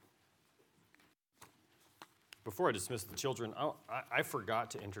Before I dismiss the children, I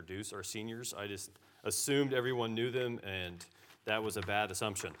forgot to introduce our seniors. I just assumed everyone knew them, and that was a bad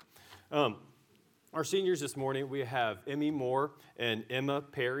assumption. Our seniors this morning, we have Emmy Moore and Emma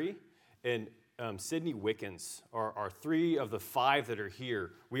Perry, and Sydney Wickens are three of the five that are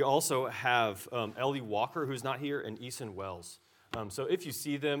here. We also have Ellie Walker, who's not here, and Eason Wells. So if you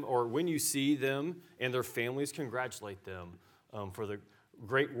see them, or when you see them and their families, congratulate them for the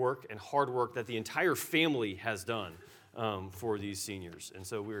great work and hard work that the entire family has done for these seniors. And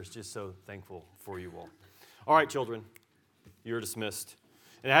so we're just so thankful for you all. All right, children, you're dismissed.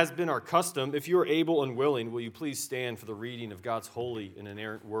 And it has been our custom, if you are able and willing, will you please stand for the reading of God's holy and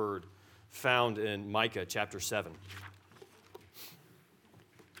inerrant word found in Micah chapter 7.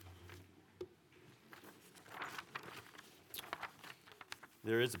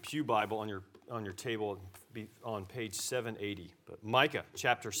 There is a pew Bible on your table on page 780, but Micah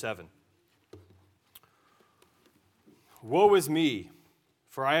chapter 7. Woe is me,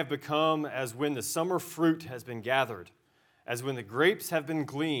 for I have become as when the summer fruit has been gathered, as when the grapes have been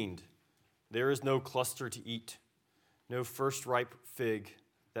gleaned. There is no cluster to eat, no first ripe fig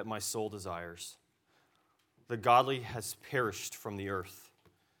that my soul desires. The godly has perished from the earth,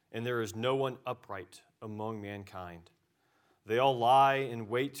 and there is no one upright among mankind. They all lie in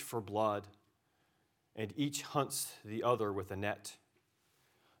wait for blood, and each hunts the other with a net.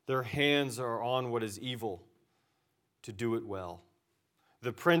 Their hands are on what is evil, to do it well.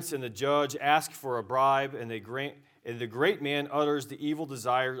 The prince and the judge ask for a bribe, and the great man utters the evil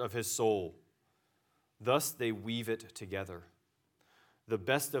desires of his soul. Thus they weave it together. The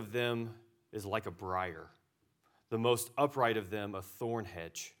best of them is like a briar, the most upright of them a thorn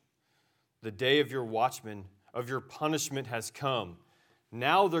hedge. The day of your watchmen, of your punishment has come.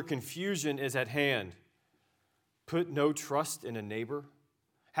 Now their confusion is at hand. Put no trust in a neighbor.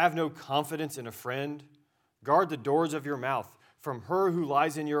 Have no confidence in a friend. Guard the doors of your mouth from her who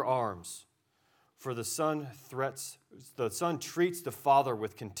lies in your arms. For the son treats the father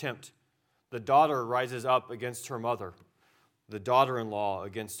with contempt. The daughter rises up against her mother. The daughter-in-law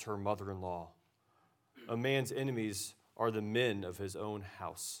against her mother-in-law. A man's enemies are the men of his own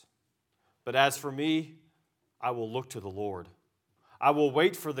house. But as for me, I will look to the Lord. I will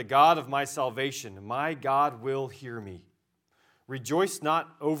wait for the God of my salvation. My God will hear me. Rejoice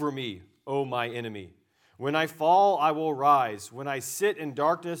not over me, O my enemy. When I fall, I will rise. When I sit in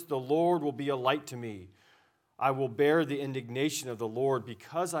darkness, the Lord will be a light to me. I will bear the indignation of the Lord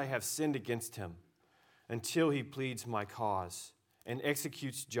because I have sinned against him, until he pleads my cause and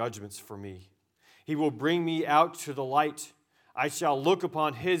executes judgments for me. He will bring me out to the light. I shall look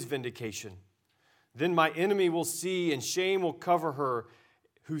upon his vindication. Then my enemy will see, and shame will cover her,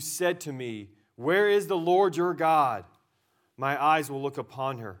 who said to me, where is the Lord your God? My eyes will look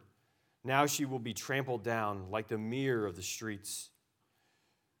upon her. Now she will be trampled down like the mere of the streets.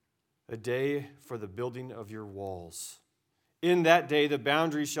 A day for the building of your walls. In that day the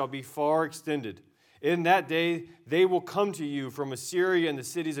boundaries shall be far extended. In that day they will come to you from Assyria and the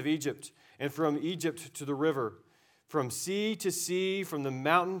cities of Egypt, and from Egypt to the river, from sea to sea, from the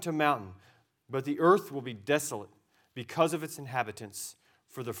mountain to mountain. But the earth will be desolate because of its inhabitants,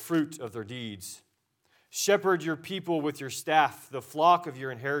 for the fruit of their deeds. Shepherd your people with your staff, the flock of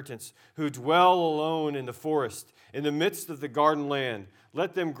your inheritance, who dwell alone in the forest, in the midst of the garden land.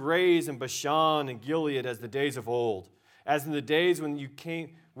 Let them graze in Bashan and Gilead as the days of old, as in the days when you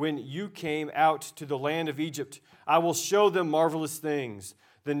came out to the land of Egypt. I will show them marvelous things.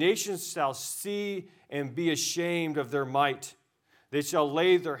 The nations shall see and be ashamed of their might. They shall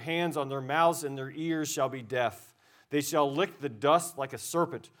lay their hands on their mouths, and their ears shall be deaf. They shall lick the dust like a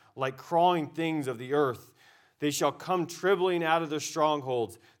serpent, like crawling things of the earth. They shall come trembling out of their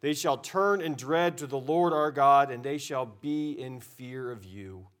strongholds. They shall turn in dread to the Lord our God, and they shall be in fear of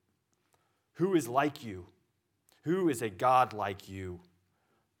you. Who is like you? Who is a God like you,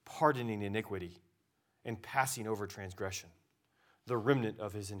 pardoning iniquity and passing over transgression, the remnant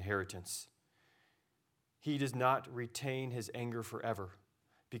of his inheritance? He does not retain his anger forever,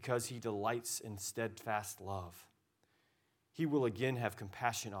 because he delights in steadfast love. He will again have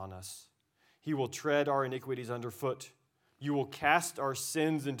compassion on us. He will tread our iniquities underfoot. You will cast our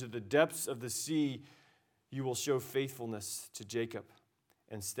sins into the depths of the sea. You will show faithfulness to Jacob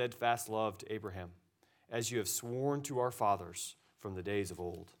and steadfast love to Abraham, as you have sworn to our fathers from the days of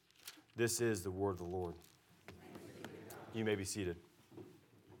old. This is the word of the Lord. You may be seated.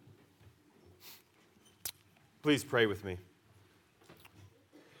 Please pray with me.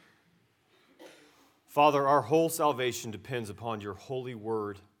 Father, our whole salvation depends upon your holy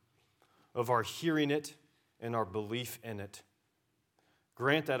word, of our hearing it and our belief in it.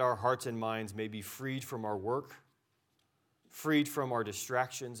 Grant that our hearts and minds may be freed from our work, freed from our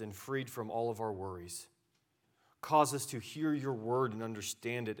distractions, and freed from all of our worries. Cause us to hear your word and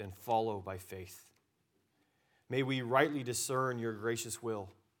understand it and follow by faith. May we rightly discern your gracious will.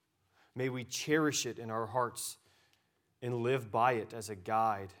 May we cherish it in our hearts and live by it as a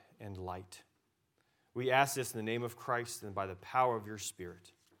guide and light. We ask this in the name of Christ and by the power of your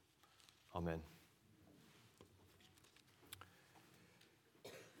Spirit. Amen.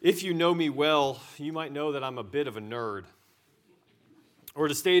 If you know me well, you might know that I'm a bit of a nerd. Or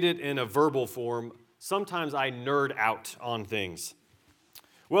to state it in a verbal form, sometimes I nerd out on things.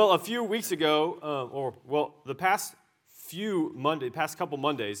 Well, a few weeks ago, the past couple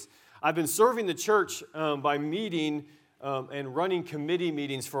Mondays, I've been serving the church by meeting and running committee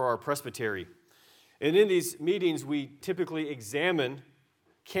meetings for our presbytery. And in these meetings, we typically examine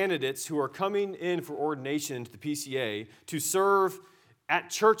candidates who are coming in for ordination to the PCA to serve at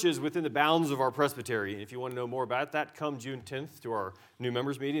churches within the bounds of our presbytery. And if you want to know more about that, come June 10th to our new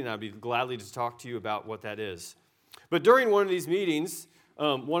members meeting, and I'd be gladly to talk to you about what that is. But during one of these meetings,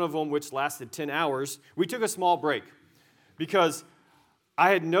 one of them which lasted 10 hours, we took a small break because I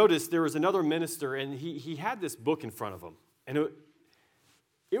had noticed there was another minister, and he had this book in front of him. And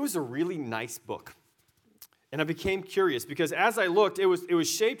it was a really nice book. And I became curious because as I looked, it was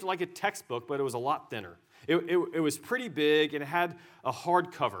shaped like a textbook, but it was a lot thinner. It was pretty big, and it had a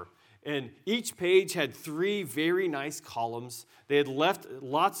hardcover. And each page had 3 very nice columns. They had left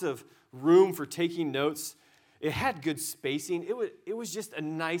lots of room for taking notes. It had good spacing. It was just a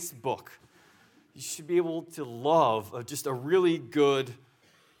nice book. You should be able to love just a really good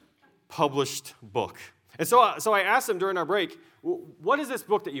published book. And so I asked him during our break, what is this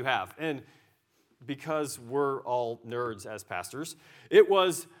book that you have? And because we're all nerds as pastors, it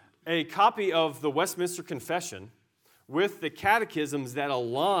was a copy of the Westminster Confession with the catechisms that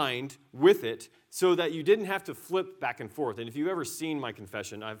aligned with it so that you didn't have to flip back and forth. And if you've ever seen my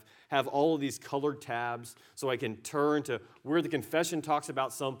confession, I have all of these colored tabs so I can turn to where the confession talks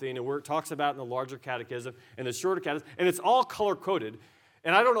about something and where it talks about in the larger catechism and the shorter catechism, and it's all color-coded.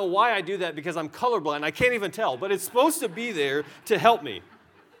 And I don't know why I do that because I'm colorblind. I can't even tell, but it's supposed to be there to help me.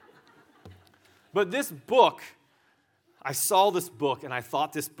 But this book, I saw this book, and I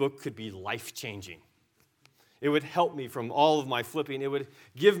thought this book could be life-changing. It would help me from all of my flipping. It would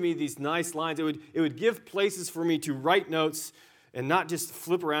give me these nice lines. It would give places for me to write notes and not just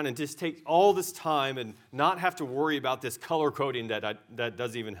flip around and just take all this time and not have to worry about this color coding that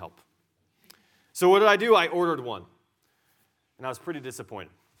doesn't even help. So what did I do? I ordered one, and I was pretty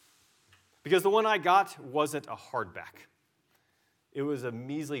disappointed because the one I got wasn't a hardback. It was a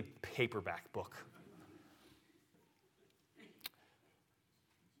measly paperback book.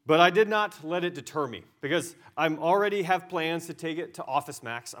 But I did not let it deter me because I already have plans to take it to Office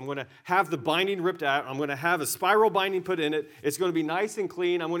Max. I'm going to have the binding ripped out. I'm going to have a spiral binding put in it. It's going to be nice and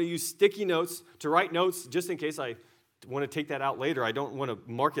clean. I'm going to use sticky notes to write notes just in case I want to take that out later. I don't want to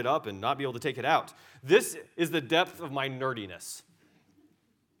mark it up and not be able to take it out. This is the depth of my nerdiness.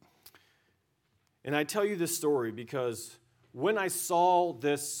 And I tell you this story because when I saw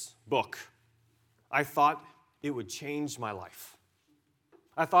this book, I thought it would change my life.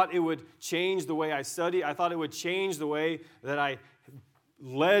 I thought it would change the way I study. I thought it would change the way that I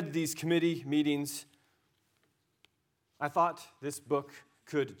led these committee meetings. I thought this book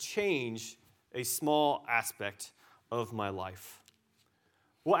could change a small aspect of my life.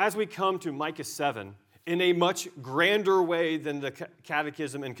 Well, as we come to Micah 7, in a much grander way than the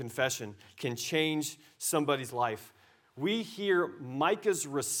catechism and confession can change somebody's life, we hear Micah's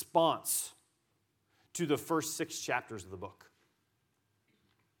response to the first 6 chapters of the book.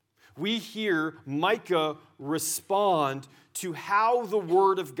 We hear Micah respond to how the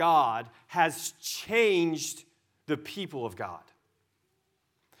Word of God has changed the people of God.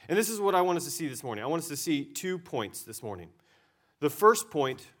 And this is what I want us to see this morning. I want us to see 2 points this morning. The first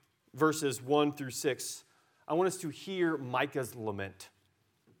point, verses 1 through 6, I want us to hear Micah's lament.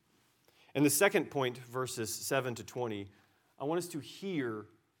 And the second point, verses 7 to 20, I want us to hear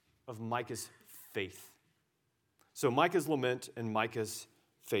of Micah's faith. So Micah's lament and Micah's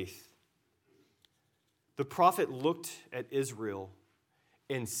faith. The prophet looked at Israel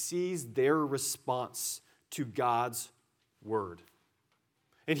and sees their response to God's word.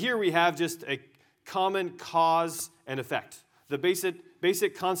 And here we have just a common cause and effect. The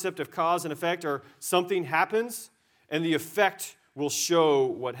basic concept of cause and effect are something happens and the effect will show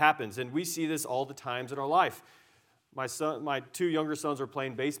what happens. And we see this all the times in our life. My 2 younger sons are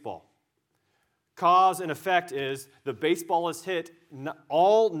playing baseball. Cause and effect is the baseball is hit.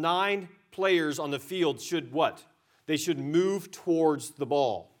 All 9 players on the field should what? They should move towards the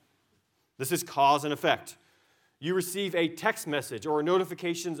ball. This is cause and effect. You receive a text message or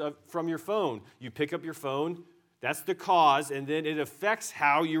notifications from your phone. You pick up your phone, that's the cause, and then it affects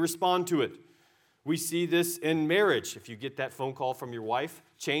how you respond to it. We see this in marriage. If you get that phone call from your wife,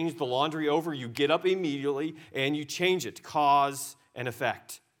 change the laundry over, you get up immediately and you change it, cause and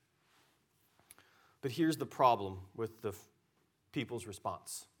effect. But here's the problem with the people's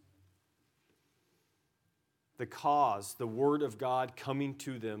response. The cause, the word of God coming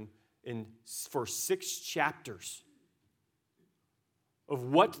to them for 6 chapters of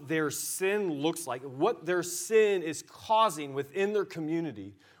what their sin looks like, what their sin is causing within their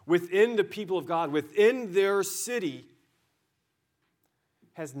community, within the people of God, within their city,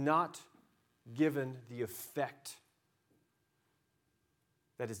 has not given the effect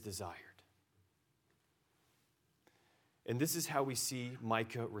that is desired. And this is how we see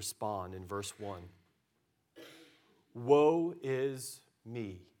Micah respond in verse 1. Woe is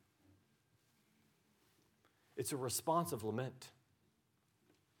me. It's a response of lament.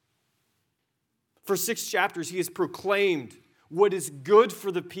 For 6 chapters, he has proclaimed what is good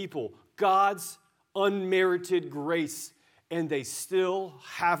for the people, God's unmerited grace, and they still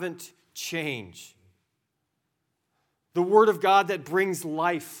haven't changed. The word of God that brings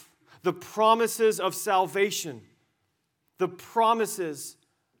life, the promises of salvation, the promises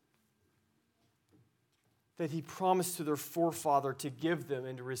that he promised to their forefather to give them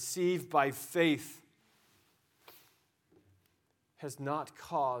and to receive by faith, has not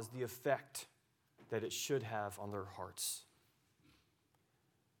caused the effect that it should have on their hearts.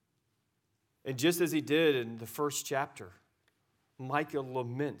 And just as he did in the first chapter, Micah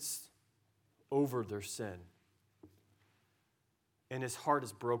laments over their sin. And his heart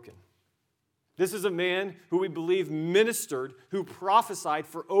is broken. This is a man who we believe ministered, who prophesied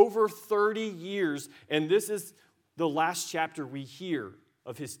for over 30 years. And this is the last chapter we hear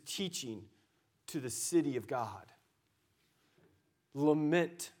of his teaching to the city of God.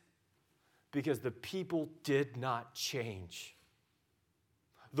 Lament because the people did not change.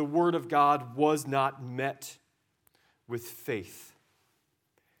 The word of God was not met with faith.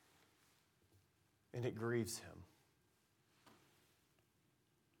 And it grieves him.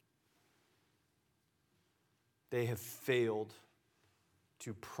 They have failed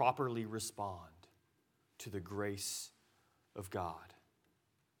to properly respond to the grace of God.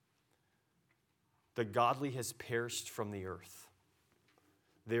 The godly has perished from the earth.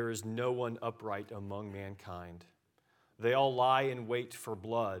 There is no one upright among mankind. They all lie in wait for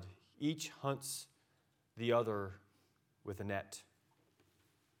blood. Each hunts the other with a net.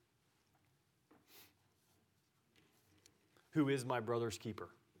 Who is my brother's keeper?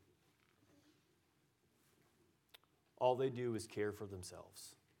 All they do is care for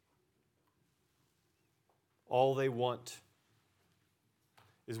themselves. All they want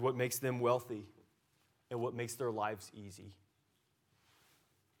is what makes them wealthy and what makes their lives easy.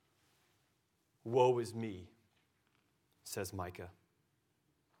 Woe is me, says Micah.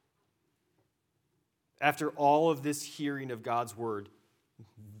 After all of this hearing of God's word,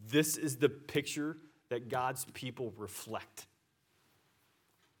 this is the picture that God's people reflect.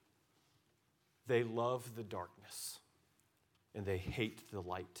 They love the darkness and they hate the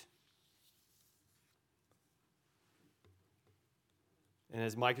light. And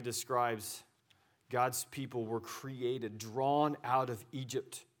as Micah describes, God's people were created, drawn out of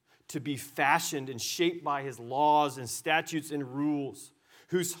Egypt, to be fashioned and shaped by his laws and statutes and rules,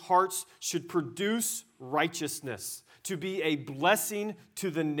 whose hearts should produce righteousness, to be a blessing to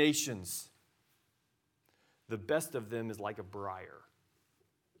the nations. The best of them is like a briar,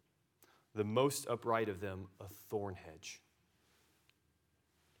 the most upright of them a thorn hedge.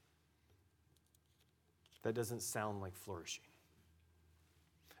 That doesn't sound like flourishing.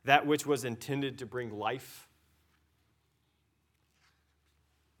 That which was intended to bring life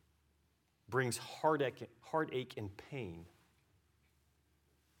brings heartache and pain.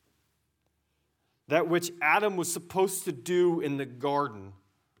 That which Adam was supposed to do in the garden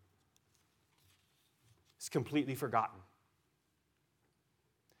is completely forgotten.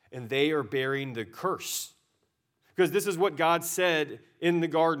 And they are bearing the curse. Because this is what God said in the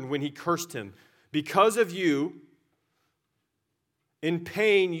garden when he cursed him. Because of you, in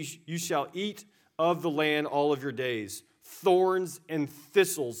pain you shall eat of the land all of your days. Thorns and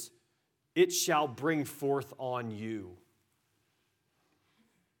thistles it shall bring forth on you.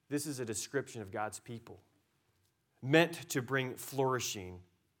 This is a description of God's people, meant to bring flourishing,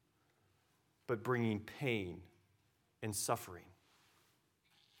 but bringing pain and suffering.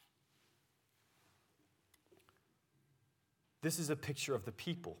 This is a picture of the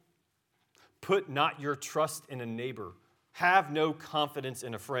people. Put not your trust in a neighbor. Have no confidence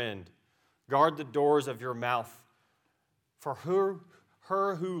in a friend. Guard the doors of your mouth for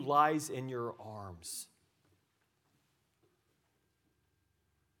her who lies in your arms.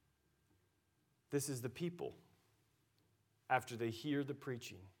 This is the people. After they hear the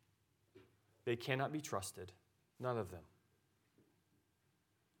preaching, they cannot be trusted. None of them.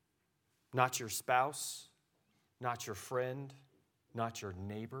 Not your spouse, not your friend, not your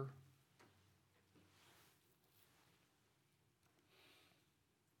neighbor.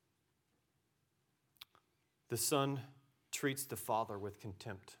 The son treats the father with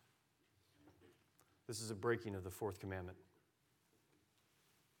contempt. This is a breaking of the fourth commandment.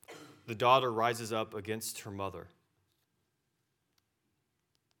 The daughter rises up against her mother.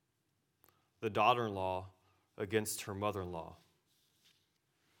 The daughter-in-law against her mother-in-law.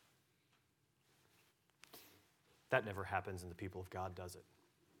 That never happens in the people of God, does it?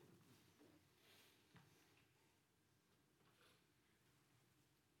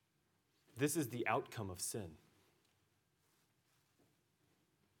 This is the outcome of sin.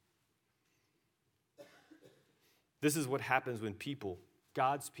 This is what happens when people,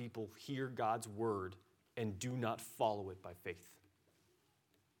 God's people, hear God's word and do not follow it by faith.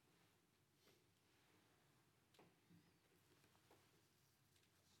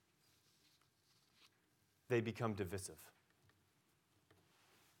 They become divisive.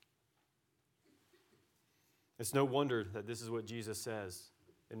 It's no wonder that this is what Jesus says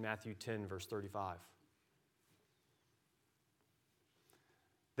in Matthew 10, verse 35.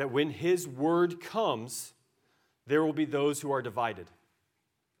 That when his word comes, there will be those who are divided.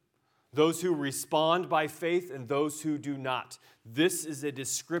 Those who respond by faith and those who do not. This is a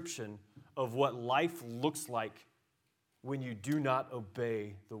description of what life looks like when you do not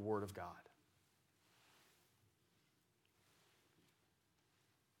obey the word of God.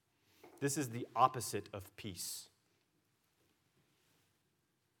 This is the opposite of peace.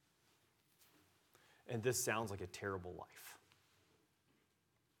 And this sounds like a terrible life.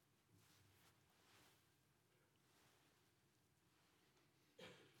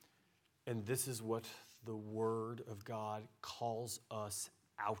 And this is what the Word of God calls us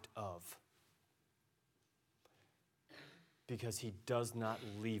out of. Because He does not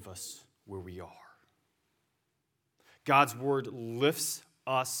leave us where we are. God's Word lifts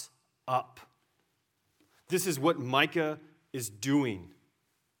us up. This is what Micah is doing.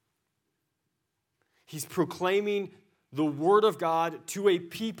 He's proclaiming the Word of God to a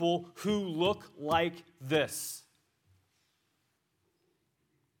people who look like this.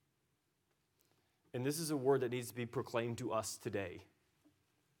 And this is a word that needs to be proclaimed to us today.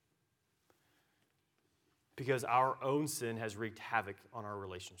 Because our own sin has wreaked havoc on our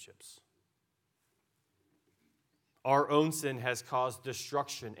relationships. Our own sin has caused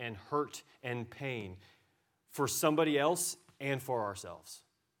destruction and hurt and pain for somebody else and for ourselves.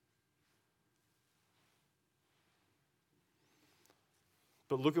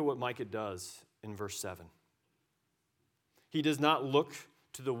 But look at what Micah does in verse 7. He does not look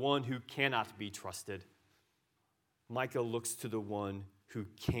to the one who cannot be trusted. Micah looks to the one who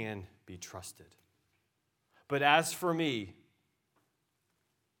can be trusted. But as for me,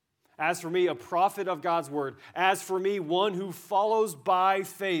 a prophet of God's word, as for me, one who follows by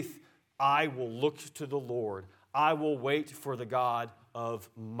faith, I will look to the Lord. I will wait for the God of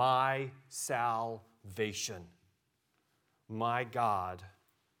my salvation. My God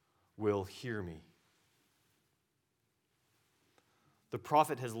will hear me. The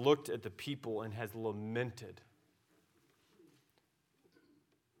prophet has looked at the people and has lamented.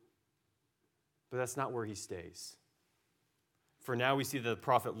 But that's not where he stays. For now we see that the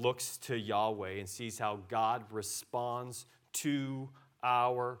prophet looks to Yahweh and sees how God responds to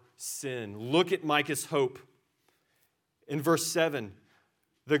our sin. Look at Micah's hope. In verse 7,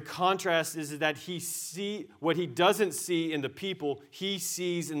 the contrast is that what he doesn't see in the people, he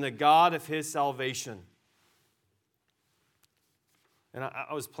sees in the God of his salvation. And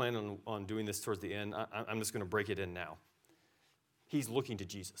I was planning on doing this towards the end. I'm just going to break it in now. He's looking to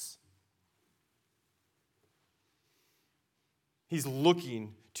Jesus. He's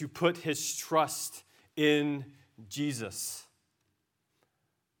looking to put his trust in Jesus,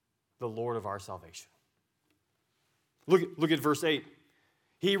 the Lord of our salvation. Look at verse 8.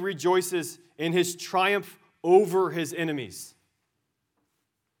 He rejoices in his triumph over his enemies.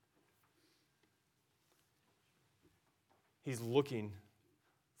 He's looking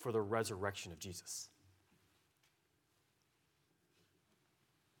for the resurrection of Jesus.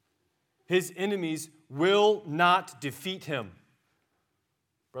 His enemies will not defeat him.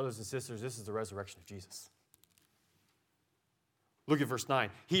 Brothers and sisters, this is the resurrection of Jesus. Look at verse 9.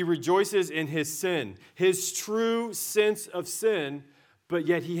 He rejoices in his sin, his true sense of sin, but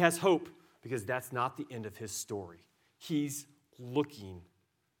yet he has hope because that's not the end of his story. He's looking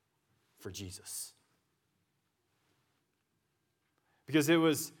for Jesus. Because it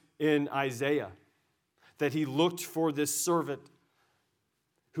was in Isaiah that he looked for this servant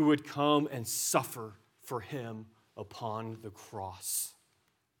who would come and suffer for him upon the cross.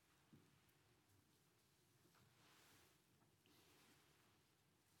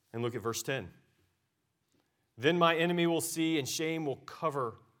 And look at verse 10. Then my enemy will see, and shame will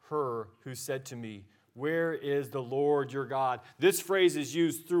cover her who said to me, where is the Lord your God? This phrase is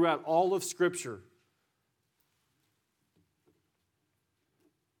used throughout all of Scripture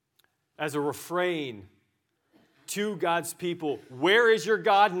as a refrain to God's people. Where is your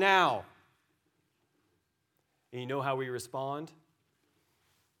God now? And you know how we respond?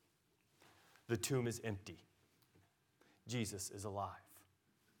 The tomb is empty. Jesus is alive.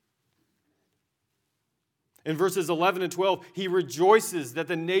 In verses 11 and 12, he rejoices that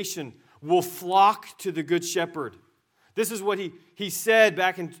the nation will flock to the Good Shepherd. This is what he said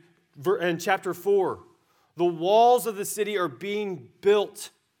back in chapter 4. The walls of the city are being built.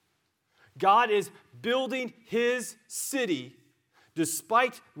 God is building his city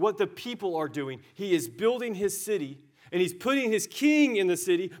despite what the people are doing. He is building his city, and he's putting his king in the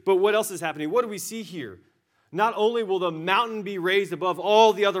city. But what else is happening? What do we see here? Not only will the mountain be raised above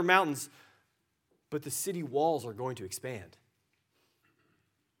all the other mountains, but the city walls are going to expand.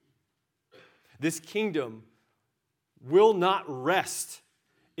 This kingdom will not rest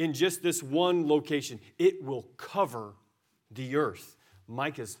in just this one location. It will cover the earth.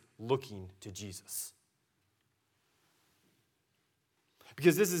 Micah's looking to Jesus.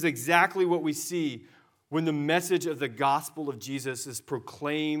 Because this is exactly what we see when the message of the gospel of Jesus is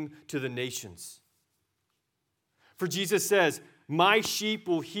proclaimed to the nations. For Jesus says, my sheep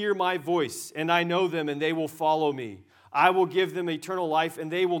will hear my voice, and I know them, and they will follow me. I will give them eternal life, and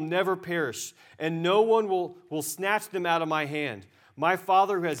they will never perish, and no one will snatch them out of my hand. My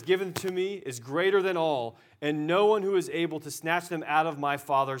Father who has given to me is greater than all, and no one who is able to snatch them out of my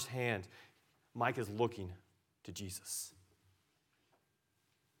Father's hand. Micah is looking to Jesus.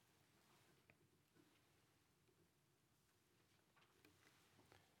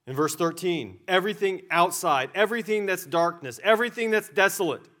 In verse 13, everything outside, everything that's darkness, everything that's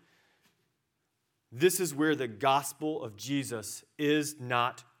desolate, this is where the gospel of Jesus is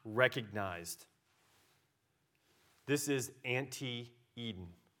not recognized. This is anti-Eden.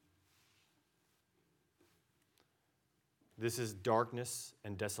 This is darkness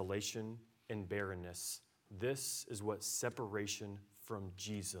and desolation and barrenness. This is what separation from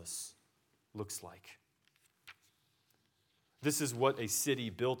Jesus looks like. This is what a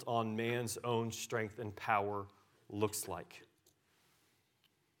city built on man's own strength and power looks like.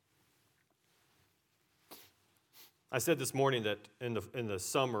 I said this morning that in the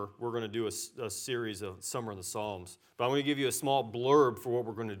summer, we're going to do a series of Summer in the Psalms. But I'm going to give you a small blurb for what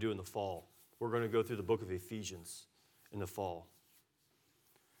we're going to do in the fall. We're going to go through the book of Ephesians in the fall.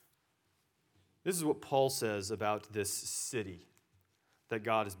 This is what Paul says about this city that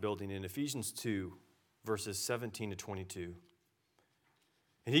God is building in Ephesians 2, verses 17 to 22.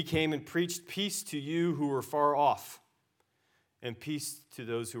 And he came and preached peace to you who were far off, and peace to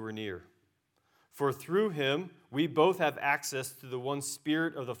those who were near. For through him we both have access to the one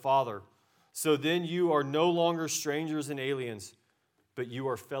Spirit of the Father. So then you are no longer strangers and aliens, but you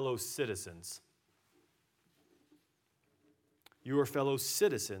are fellow citizens. You are fellow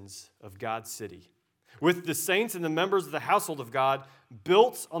citizens of God's city, with the saints and the members of the household of God,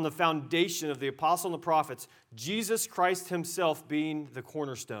 built on the foundation of the apostles and the prophets, Jesus Christ himself being the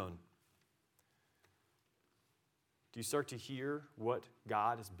cornerstone. Do you start to hear what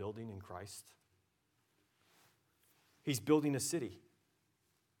God is building in Christ? He's building a city.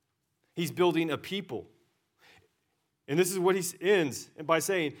 He's building a people. And this is what he ends by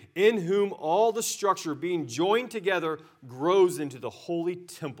saying, in whom all the structure being joined together grows into the holy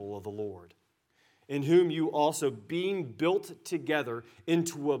temple of the Lord, in whom you also being built together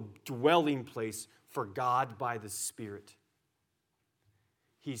into a dwelling place for God by the Spirit.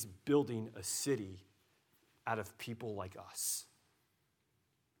 He's building a city out of people like us,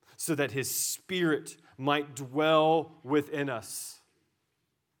 so that his Spirit might dwell within us.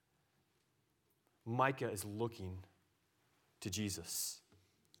 Micah is looking to Jesus.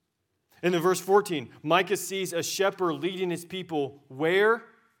 And in verse 14, Micah sees a shepherd leading his people where?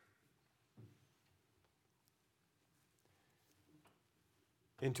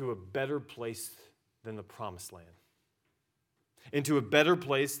 Into a better place than the promised land. Into a better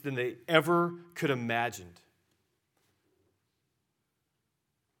place than they ever could have imagined.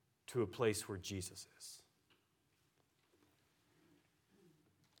 to a place where Jesus is.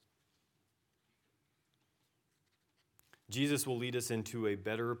 Jesus will lead us into a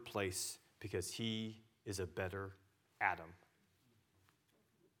better place because he is a better Adam.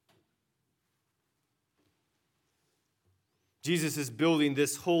 Jesus is building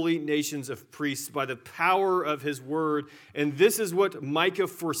this holy nations of priests by the power of his word, and this is what Micah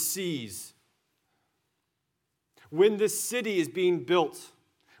foresees. When this city is being built,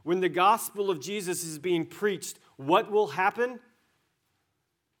 when the gospel of Jesus is being preached, what will happen?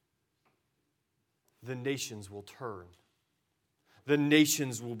 The nations will turn. The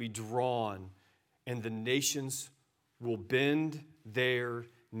nations will be drawn, and the nations will bend their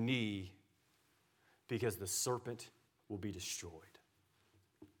knee because the serpent will be destroyed.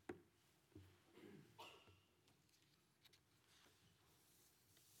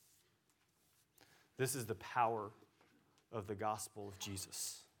 This is the power of the gospel of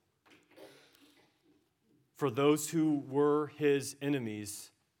Jesus. For those who were his enemies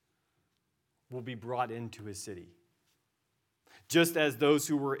will be brought into his city, just as those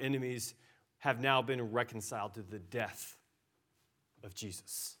who were enemies have now been reconciled to the death of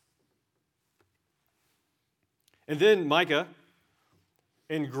Jesus. And then Micah,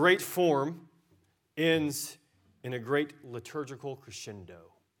 in great form, ends in a great liturgical crescendo.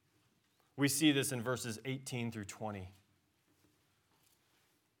 We see this in verses 18 through 20.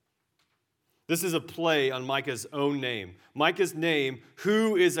 This is a play on Micah's own name. Micah's name,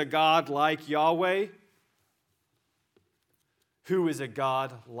 who is a God like Yahweh? Who is a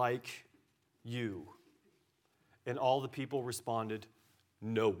God like you? And all the people responded,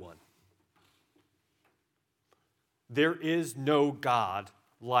 no one. There is no God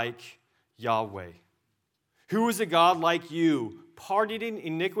like Yahweh. Who is a God like you, pardoning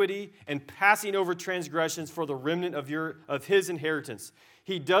iniquity and passing over transgressions for the remnant of his inheritance?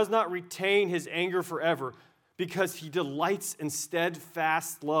 He does not retain his anger forever because he delights in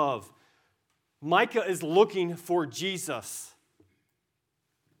steadfast love. Micah is looking for Jesus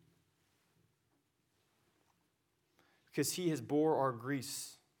because he has bore our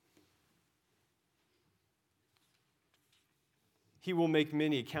griefs. He will make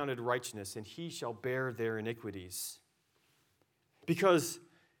many accounted righteousness, and he shall bear their iniquities. Because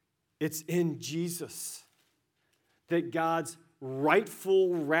it's in Jesus that God's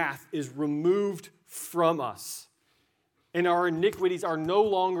rightful wrath is removed from us. And our iniquities are no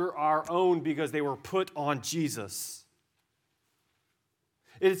longer our own because they were put on Jesus.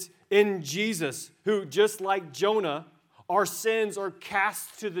 It's in Jesus who, just like Jonah, our sins are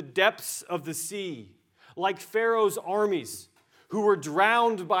cast to the depths of the sea. Like Pharaoh's armies who were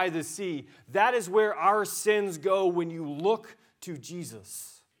drowned by the sea. That is where our sins go when you look to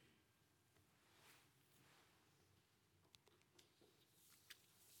Jesus.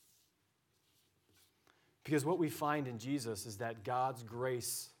 Because what we find in Jesus is that God's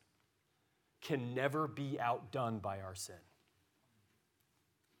grace can never be outdone by our sin.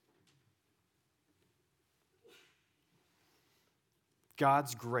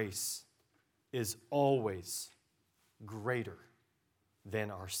 God's grace is always greater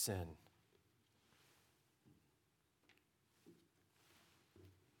than our sin.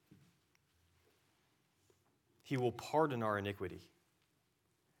 He will pardon our iniquity,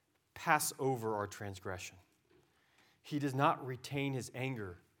 pass over our transgression. He does not retain his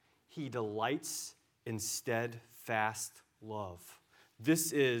anger. He delights in steadfast love.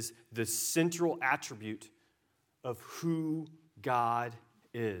 This is the central attribute of who God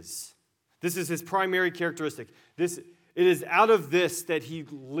is. This is his primary characteristic. It is out of this that he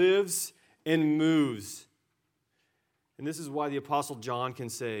lives and moves. And this is why the Apostle John can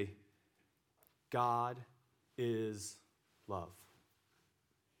say, God is love.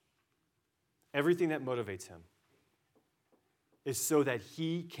 Everything that motivates him is so that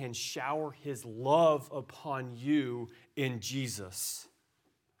he can shower his love upon you in Jesus.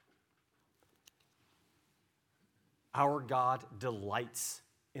 Our God delights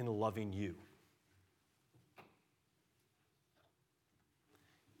in loving you.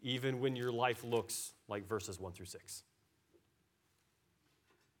 Even when your life looks like verses 1 through 6.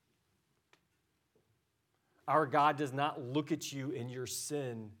 Our God does not look at you in your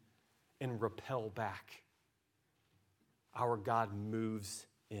sin and repel back. Our God moves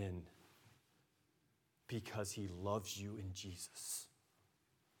in because he loves you in Jesus.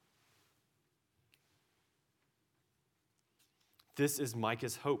 This is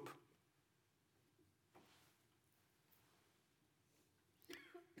Micah's hope.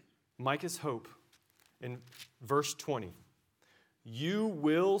 Micah's hope in verse 20. You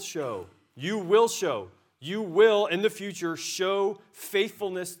will show You will, in the future, show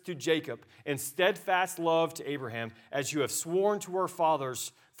faithfulness to Jacob and steadfast love to Abraham, as you have sworn to our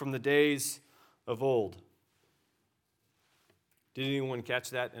fathers from the days of old. Did anyone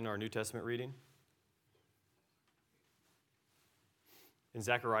catch that in our New Testament reading? In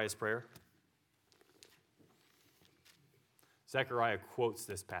Zechariah's prayer? Zechariah quotes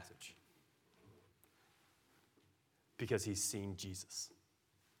this passage because he's seen Jesus.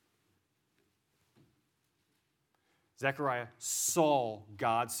 Zechariah saw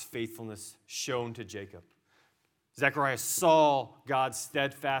God's faithfulness shown to Jacob. Zechariah saw God's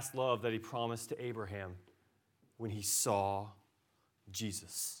steadfast love that he promised to Abraham when he saw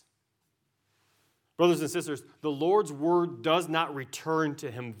Jesus. Brothers and sisters, the Lord's word does not return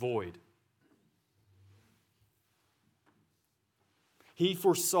to him void. He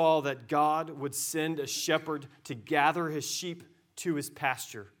foresaw that God would send a shepherd to gather his sheep to his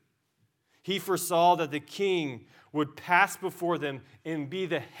pasture. He foresaw that the king would pass before them and be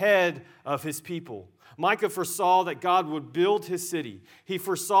the head of his people. Micah foresaw that God would build his city. He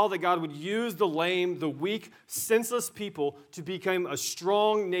foresaw that God would use the lame, the weak, senseless people to become a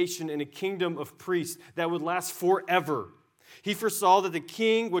strong nation and a kingdom of priests that would last forever. He foresaw that the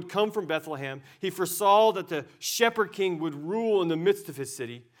king would come from Bethlehem. He foresaw that the shepherd king would rule in the midst of his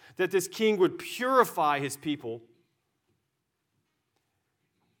city, that this king would purify his people,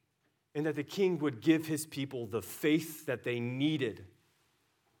 and that the king would give his people the faith that they needed.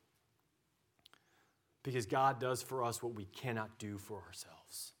 Because God does for us what we cannot do for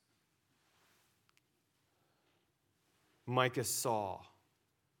ourselves. Micah saw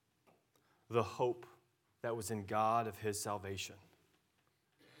the hope that was in God of his salvation.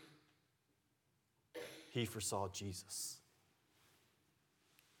 He foresaw Jesus.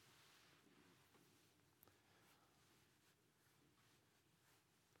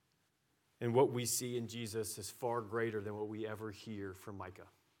 And what we see in Jesus is far greater than what we ever hear from Micah.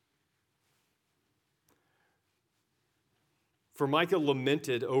 For Micah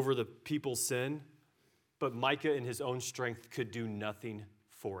lamented over the people's sin, but Micah in his own strength could do nothing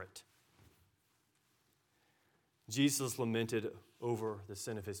for it. Jesus lamented over the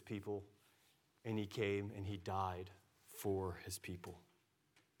sin of his people, and he came and he died for his people.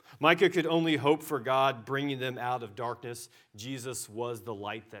 Micah could only hope for God bringing them out of darkness. Jesus was the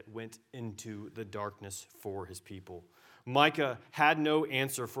light that went into the darkness for his people. Micah had no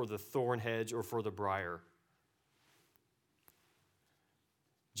answer for the thorn hedge or for the briar.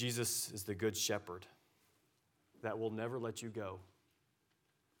 Jesus is the good shepherd that will never let you go,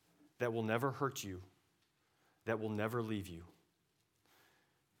 that will never hurt you, that will never leave you.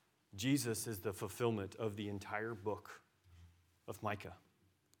 Jesus is the fulfillment of the entire book of Micah.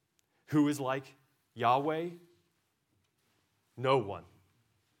 Who is like Yahweh? No one.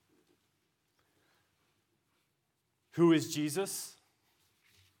 Who is Jesus?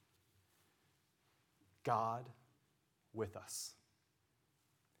 God with us.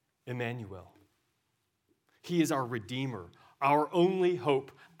 Emmanuel. He is our Redeemer, our only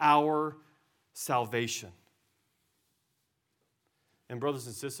hope, our salvation. And brothers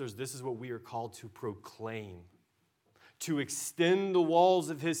and sisters, this is what we are called to proclaim, to extend the walls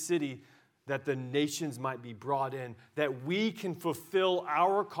of his city that the nations might be brought in, that we can fulfill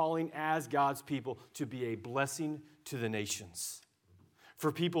our calling as God's people to be a blessing to the nations,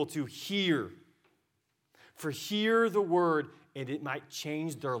 for people to hear the word, and it might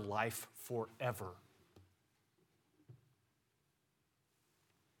change their life forever.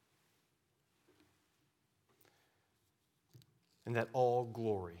 And that all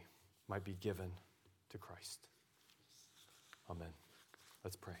glory might be given to Christ. Amen.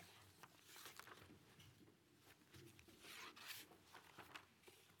 Let's pray.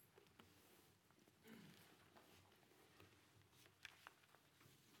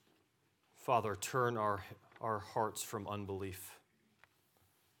 Father, turn our hearts from unbelief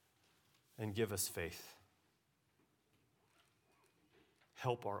and give us faith.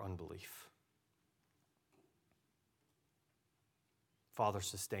 Help our unbelief. Father,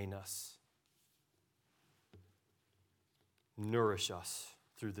 sustain us. Nourish us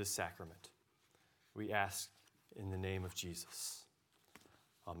through this sacrament. We ask in the name of Jesus.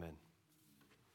 Amen.